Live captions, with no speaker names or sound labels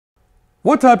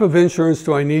What type of insurance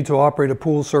do I need to operate a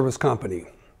pool service company?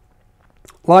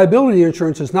 Liability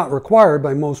insurance is not required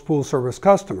by most pool service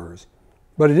customers,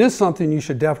 but it is something you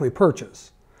should definitely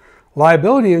purchase.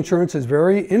 Liability insurance is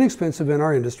very inexpensive in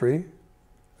our industry.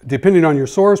 Depending on your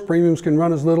source, premiums can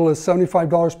run as little as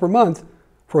 $75 per month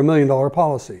for $1 million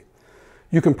policy.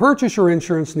 You can purchase your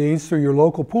insurance needs through your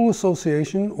local pool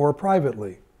association or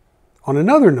privately. On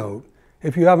another note,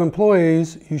 if you have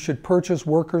employees, you should purchase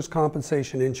workers'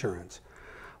 compensation insurance.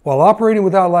 While operating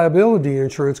without liability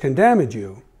insurance can damage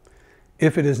you,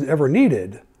 if it is ever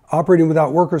needed, operating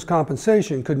without workers'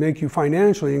 compensation could make you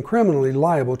financially and criminally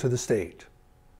liable to the state.